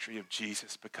ministry of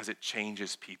Jesus because it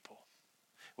changes people.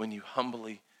 When you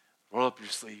humbly roll up your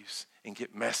sleeves and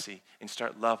get messy and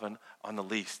start loving on the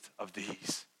least of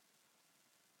these.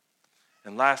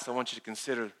 And last, I want you to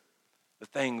consider the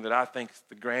thing that I think is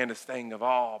the grandest thing of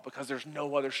all because there's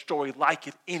no other story like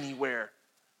it anywhere.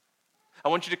 I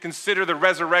want you to consider the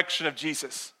resurrection of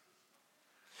Jesus.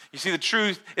 You see, the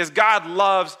truth is God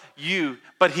loves you,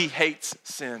 but he hates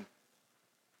sin.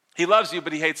 He loves you,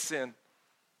 but he hates sin.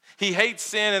 He hates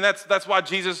sin, and that's why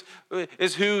Jesus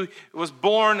is who was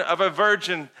born of a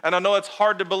virgin. And I know it's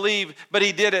hard to believe, but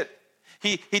he did it.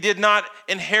 He did not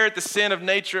inherit the sin of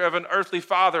nature of an earthly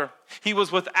father. He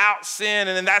was without sin,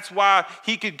 and that's why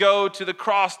he could go to the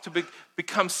cross to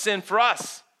become sin for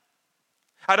us.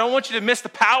 I don't want you to miss the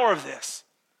power of this.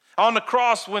 On the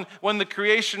cross, when the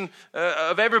creation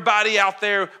of everybody out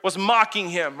there was mocking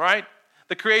him, right?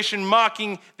 The creation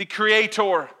mocking the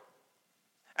creator.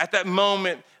 At that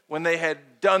moment, when they had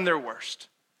done their worst,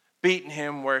 beaten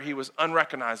him where he was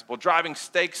unrecognizable, driving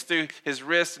stakes through his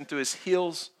wrists and through his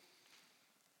heels,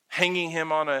 hanging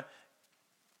him on an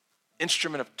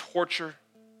instrument of torture,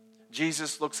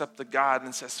 Jesus looks up to God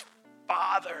and says,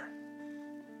 Father,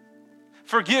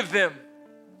 forgive them.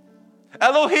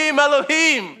 Elohim,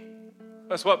 Elohim.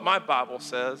 That's what my Bible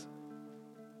says.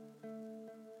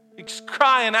 He's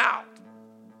crying out,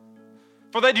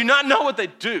 for they do not know what they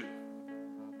do.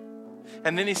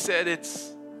 And then he said,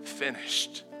 it's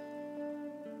finished.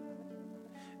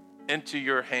 Into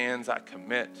your hands I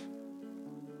commit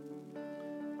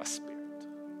my spirit.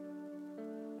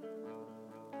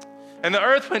 And the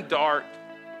earth went dark.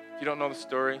 If you don't know the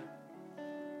story,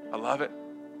 I love it.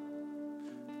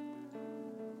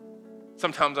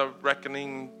 Sometimes I'm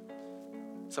reckoning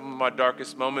some of my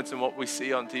darkest moments and what we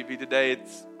see on TV today.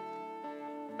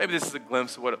 Maybe this is a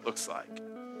glimpse of what it looks like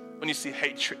when you see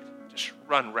hatred just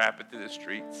run rapid through the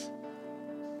streets.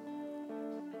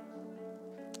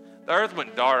 The earth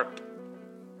went dark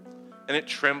and it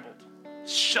trembled,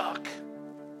 shook.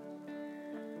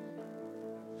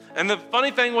 And the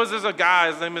funny thing was, there's a guy,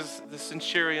 his name is the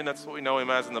centurion, that's what we know him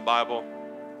as in the Bible.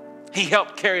 He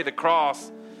helped carry the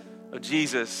cross of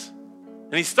Jesus.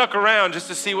 And he stuck around just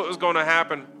to see what was going to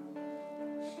happen.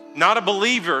 Not a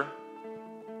believer,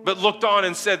 but looked on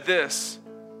and said this.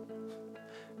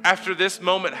 After this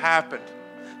moment happened,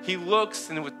 he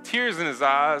looks and with tears in his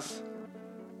eyes,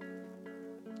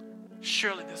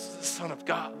 surely this is the Son of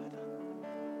God.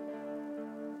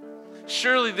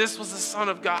 Surely this was the Son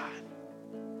of God.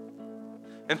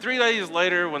 And 3 days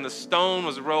later, when the stone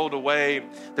was rolled away,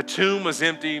 the tomb was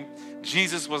empty,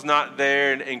 Jesus was not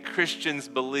there, and Christians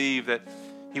believe that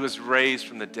he was raised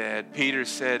from the dead. Peter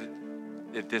said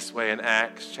it this way in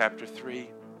Acts chapter 3.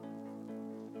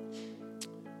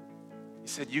 He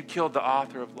said, you killed the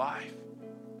author of life.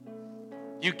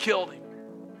 You killed him.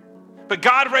 But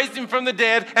God raised him from the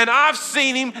dead, and I've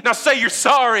seen him. Now say you're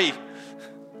sorry.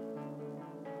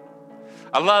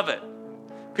 I love it.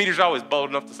 Peter's always bold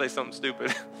enough to say something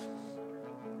stupid.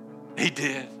 He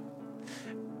did.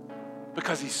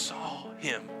 Because he saw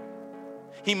him.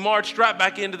 He marched right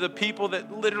back into the people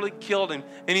that literally killed him.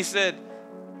 And he said,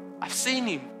 I've seen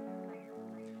him.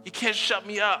 You can't shut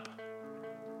me up.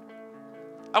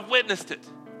 I've witnessed it.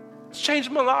 It's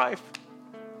changed my life.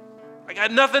 I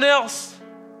got nothing else.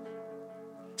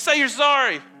 Say you're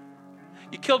sorry.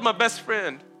 You killed my best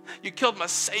friend. You killed my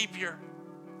Savior.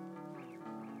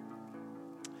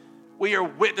 We are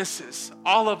witnesses.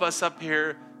 All of us up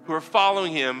here who are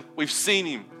following him, we've seen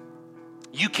him.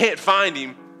 You can't find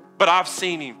him, but I've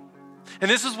seen him. And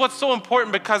this is what's so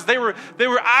important, because they were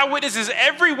eyewitnesses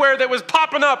everywhere that was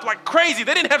popping up like crazy.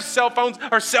 They didn't have cell phones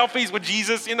or selfies with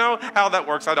Jesus, you know. How that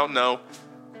works, I don't know.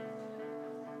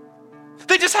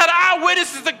 They just had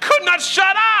eyewitnesses that could not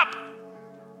shut up.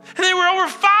 And they were over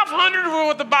 500 from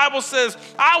what the Bible says.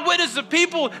 Eyewitnesses of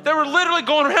people that were literally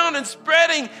going around and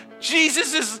spreading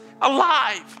Jesus is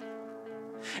alive.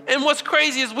 And what's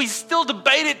crazy is we still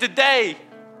debate it today.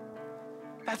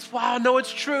 That's why I know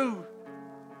it's true.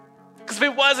 Because if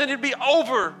it wasn't, it'd be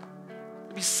over.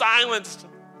 It'd be silenced.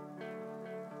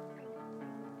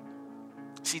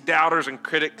 See, doubters and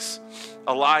critics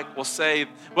alike will say,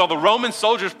 well, the Roman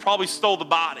soldiers probably stole the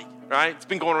body, right? It's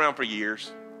been going around for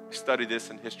years. We study this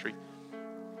in history.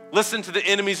 Listen to the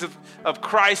enemies of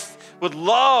Christ would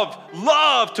love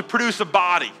to produce a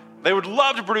body. They would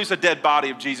love to produce a dead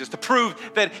body of Jesus to prove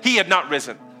that he had not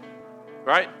risen,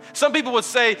 right? Some people would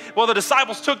say, well, the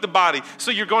disciples took the body,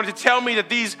 so you're going to tell me that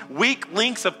these weak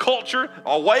links of culture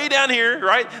are way down here,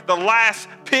 right? The last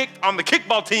picked on the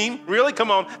kickball team. Really? Come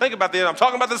on, think about this. I'm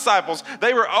talking about the disciples.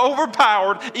 They were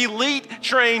overpowered, elite,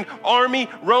 trained army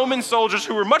Roman soldiers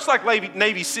who were much like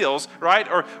Navy SEALs, right?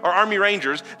 Or Army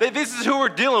Rangers. This is who we're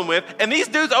dealing with. And these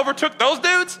dudes overtook those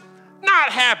dudes?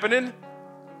 Not happening.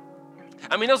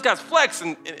 I mean, those guys flexed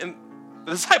and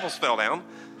the disciples fell down,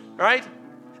 right?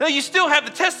 Now, you still have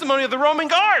the testimony of the Roman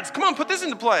guards. Come on, put this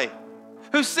into play.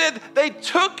 Who said they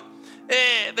took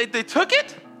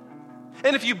it?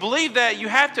 And if you believe that, you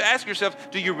have to ask yourself,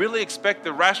 do you really expect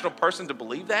the rational person to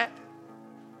believe that?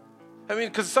 I mean,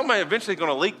 because somebody eventually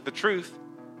going to leak the truth.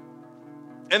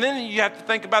 And then you have to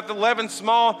think about the 11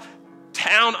 small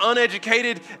town,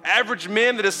 uneducated, average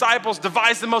men. The disciples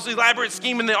devised the most elaborate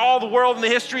scheme in all the world, in the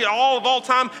history, all of all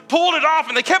time, pulled it off,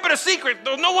 and they kept it a secret.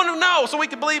 There was no one to know, so we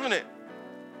could believe in it.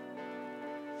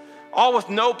 All with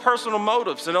no personal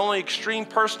motives and only extreme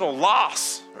personal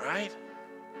loss, right?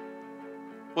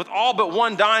 With all but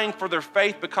one dying for their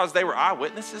faith because they were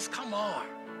eyewitnesses? Come on.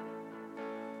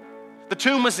 The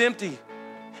tomb was empty.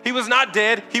 He was not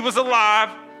dead. He was alive.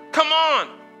 Come on.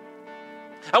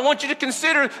 I want you to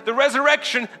consider the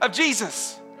resurrection of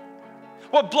Jesus.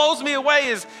 What blows me away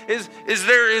is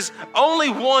there is only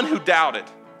one who doubted,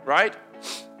 right?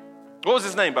 What was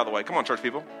his name, by the way? Come on, church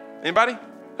people. Anybody?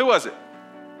 Who was it?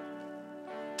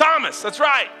 Thomas, that's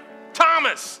right.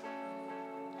 Thomas.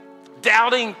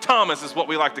 Doubting Thomas is what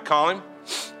we like to call him.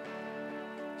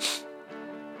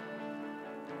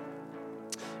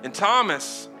 And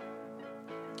Thomas,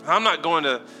 I'm not going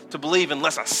to believe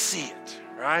unless I see it,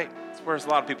 right? That's where a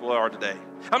lot of people are today.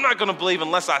 I'm not going to believe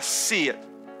unless I see it.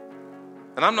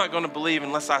 And I'm not going to believe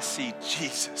unless I see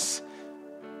Jesus.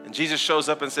 And Jesus shows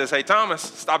up and says, hey, Thomas,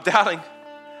 stop doubting.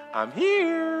 I'm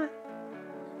here.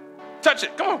 Touch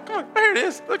it. Come on. There it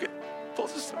is. Look it.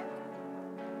 Pulls this up.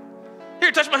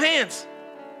 Here, touch my hands.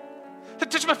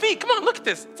 Touch my feet. Come on, look at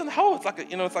this. It's in the hole. It's like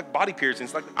it's like body piercing.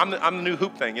 It's like I'm the new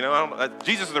hoop thing.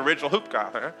 Jesus is the original hoop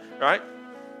guy, right?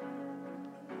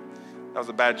 That was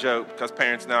a bad joke because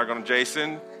parents now are going,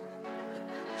 Jason,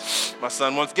 my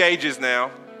son wants gauges now.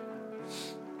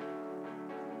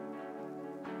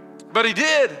 But he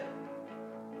did.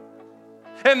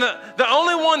 And the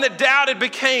only one that doubted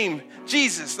became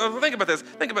Jesus. Now think about this.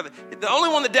 The only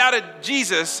one that doubted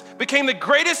Jesus became the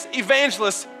greatest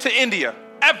evangelist to India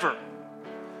ever.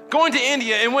 Going to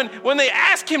India, and when they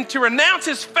asked him to renounce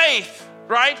his faith,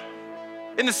 right,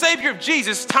 in the Savior of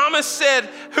Jesus, Thomas said,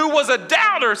 who was a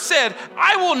doubter, said,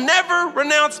 I will never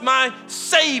renounce my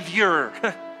Savior.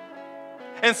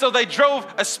 And so they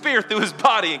drove a spear through his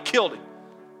body and killed him.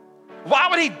 Why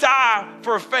would he die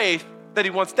for a faith that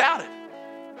he once doubted?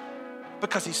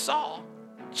 Because he saw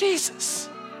Jesus.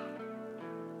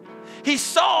 He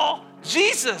saw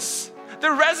Jesus,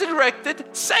 the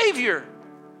resurrected Savior.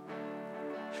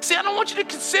 See, I don't want you to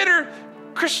consider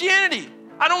Christianity.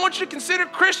 I don't want you to consider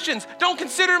Christians. Don't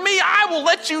consider me. I will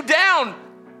let you down.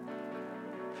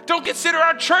 Don't consider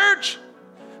our church,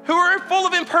 who are full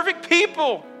of imperfect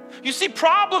people. You see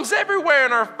problems everywhere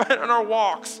in our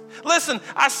walks. Listen,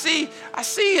 I see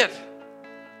it.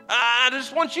 I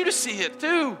just want you to see it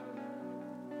too.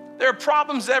 There are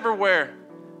problems everywhere.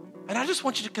 And I just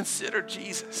want you to consider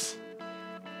Jesus.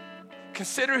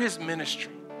 Consider his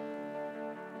ministry.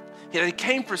 He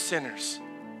came for sinners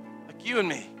like you and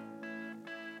me.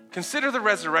 Consider the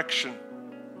resurrection.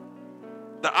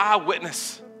 The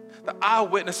eyewitness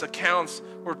accounts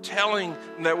were telling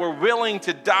that we're willing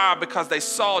to die because they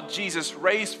saw Jesus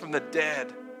raised from the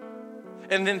dead.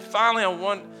 And then finally, I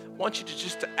want you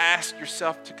to ask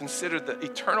yourself to consider the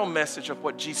eternal message of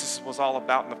what Jesus was all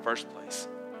about in the first place.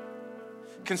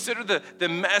 Consider the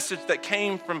message that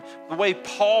came from the way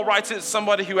Paul writes it,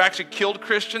 somebody who actually killed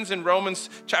Christians in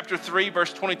Romans chapter 3,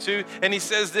 verse 22. And he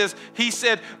says this, he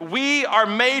said, we are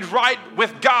made right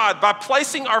with God by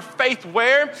placing our faith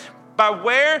where?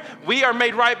 We are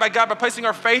made right by God by placing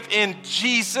our faith in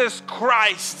Jesus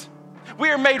Christ. We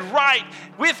are made right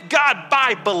with God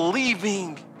by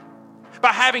believing, by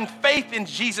having faith in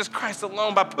Jesus Christ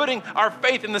alone, by putting our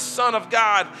faith in the Son of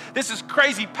God. This is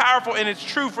crazy powerful, and it's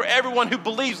true for everyone who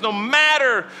believes, no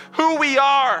matter who we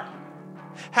are.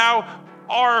 How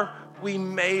are we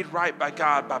made right by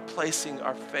God? By placing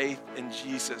our faith in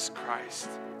Jesus Christ.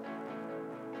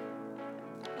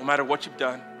 No matter what you've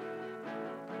done,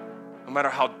 no matter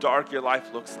how dark your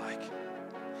life looks like,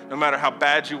 no matter how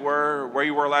bad you were or where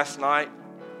you were last night,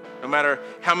 no matter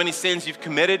how many sins you've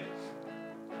committed,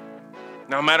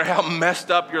 no matter how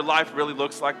messed up your life really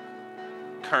looks like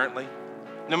currently,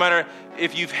 no matter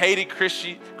if you've hated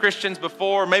Christians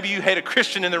before, maybe you hate a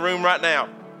Christian in the room right now,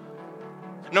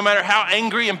 no matter how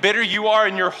angry and bitter you are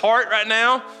in your heart right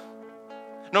now,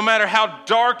 no matter how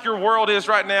dark your world is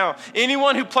right now,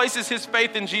 anyone who places his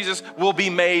faith in Jesus will be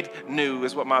made new,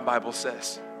 is what my Bible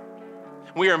says.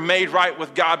 We are made right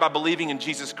with God by believing in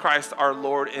Jesus Christ, our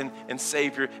Lord and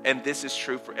Savior. And this is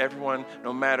true for everyone,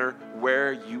 no matter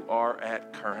where you are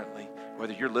at currently.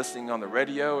 Whether you're listening on the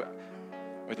radio,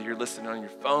 whether you're listening on your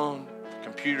phone,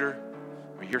 computer,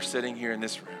 or you're sitting here in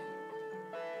this room.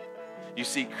 You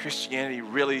see, Christianity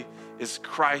really is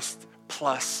Christ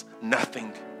plus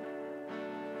nothing.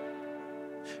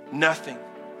 Nothing.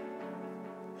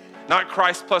 Not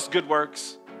Christ plus good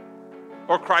works,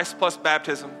 or Christ plus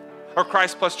baptism, or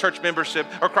Christ plus church membership,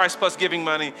 or Christ plus giving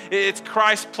money. It's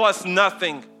Christ plus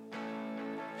nothing.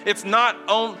 It's not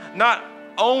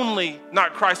only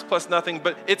not Christ plus nothing,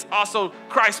 but it's also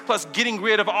Christ plus getting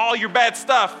rid of all your bad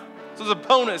stuff. So it's a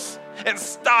bonus. And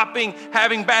stopping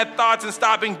having bad thoughts, and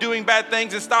stopping doing bad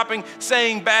things, and stopping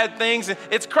saying bad things.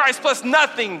 It's Christ plus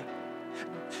nothing.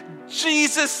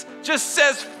 Jesus just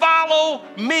says, follow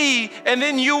me, and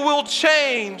then you will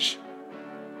change.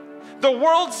 The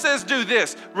world says do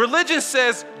this. Religion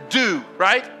says do,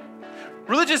 right?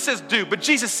 Religion says do, but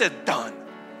Jesus said done.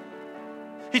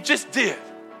 He just did.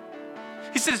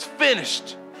 He said it's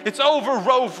finished. It's over,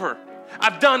 Rover.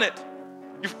 I've done it.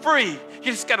 You're free.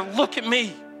 You just got to look at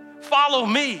me. Follow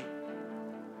me.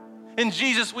 In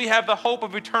Jesus, we have the hope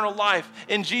of eternal life.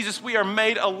 In Jesus, we are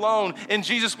made alone. In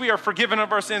Jesus, we are forgiven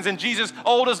of our sins. In Jesus,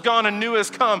 old is gone and new has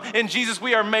come. In Jesus,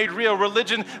 we are made real.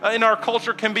 Religion in our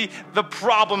culture can be the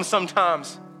problem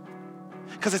sometimes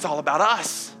because it's all about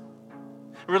us.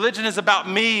 Religion is about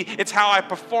me. It's how I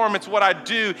perform. It's what I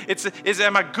do.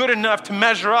 Am I good enough to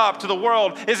measure up to the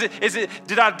world?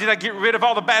 Did I get rid of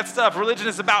all the bad stuff? Religion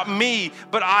is about me,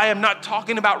 but I am not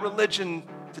talking about religion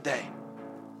today.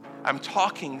 I'm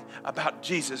talking about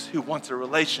Jesus who wants a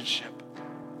relationship.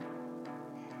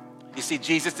 You see,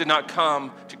 Jesus did not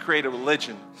come to create a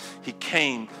religion. He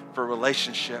came for a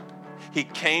relationship. He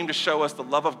came to show us the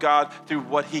love of God through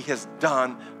what he has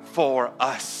done for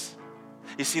us.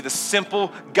 You see, the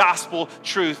simple gospel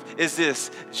truth is this: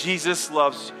 Jesus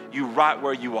loves you right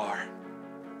where you are.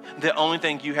 The only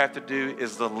thing you have to do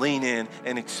is to lean in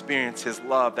and experience his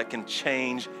love that can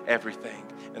change everything.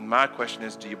 And my question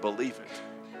is, do you believe it?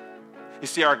 You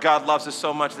see, our God loves us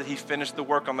so much that he finished the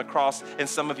work on the cross. And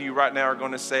some of you right now are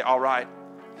going to say, all right,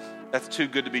 that's too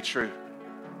good to be true.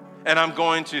 And I'm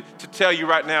going to tell you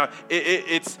right now,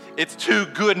 it's too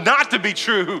good not to be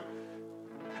true.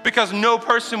 Because no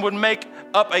person would make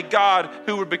up a God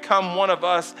who would become one of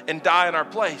us and die in our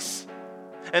place.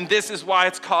 And this is why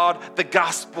it's called the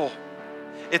gospel.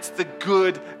 It's the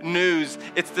good news.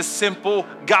 It's the simple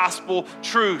gospel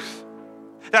truth.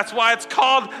 That's why it's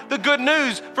called the good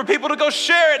news, for people to go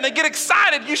share it and they get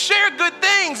excited. You share good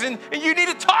things and you need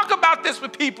to talk about this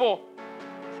with people.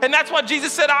 And that's why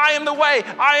Jesus said, I am the way,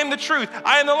 I am the truth,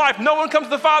 I am the life. No one comes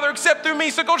to the Father except through me,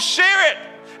 so go share it.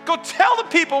 Go tell the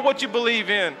people what you believe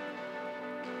in.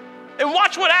 And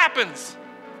watch what happens.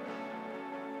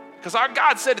 Because our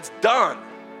God said it's done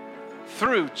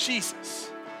through Jesus.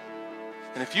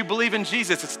 And if you believe in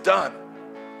Jesus, it's done.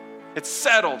 It's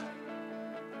settled.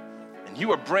 And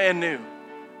you are brand new.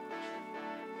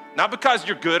 Not because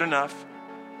you're good enough,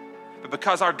 but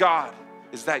because our God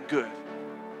is that good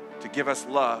to give us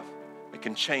love that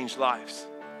can change lives,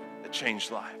 that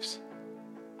change lives.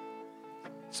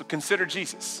 So consider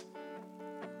Jesus.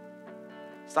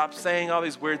 Stop saying all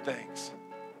these weird things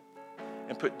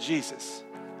and put Jesus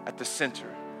at the center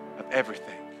of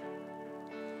everything.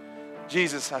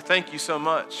 Jesus, I thank you so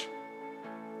much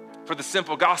for the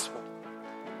simple gospel.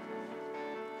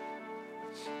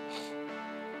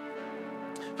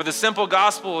 For the simple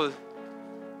gospel,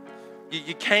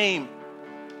 you came.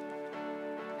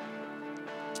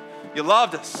 You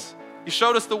loved us. You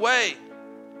showed us the way.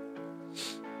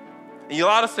 And you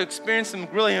allowed us to experience some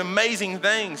really amazing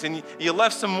things. And you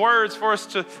left some words for us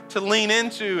to lean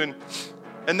into.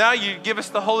 And now you give us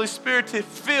the Holy Spirit to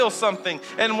feel something.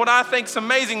 And what I think is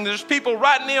amazing, there's people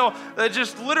right now that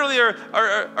just literally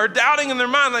are doubting in their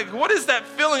mind, like, what is that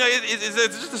feeling? Is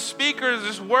it just a speaker? Is it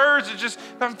just words? It's just,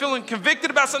 I'm feeling convicted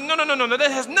about something. No.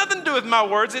 That has nothing to do with my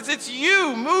words. It's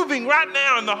you moving right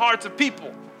now in the hearts of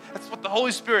people. That's what the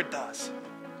Holy Spirit does.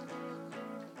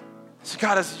 So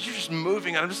God, as you're just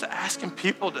moving, I'm just asking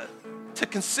people to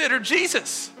consider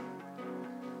Jesus.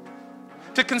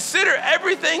 To consider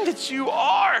everything that you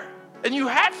are and you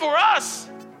had for us.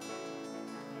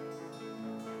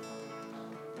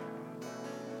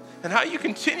 And how you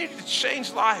continue to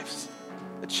change lives.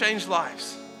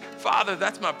 Father,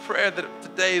 that's my prayer that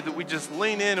today that we just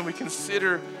lean in and we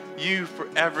consider you for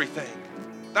everything.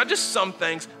 Not just some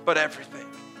things, but everything.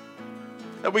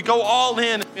 That we go all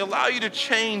in and we allow you to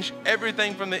change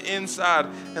everything from the inside.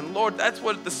 And Lord, that's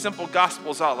what the simple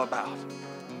gospel is all about.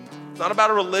 It's not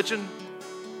about a religion.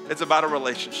 It's about a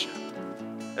relationship.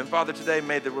 And Father, today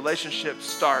may the relationship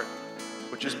start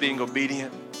with just being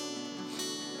obedient,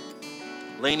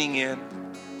 leaning in,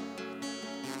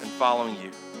 and following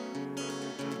you.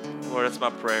 Lord, that's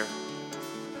my prayer.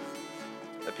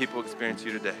 That people experience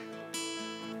you today.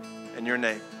 In your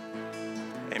name,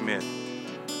 amen.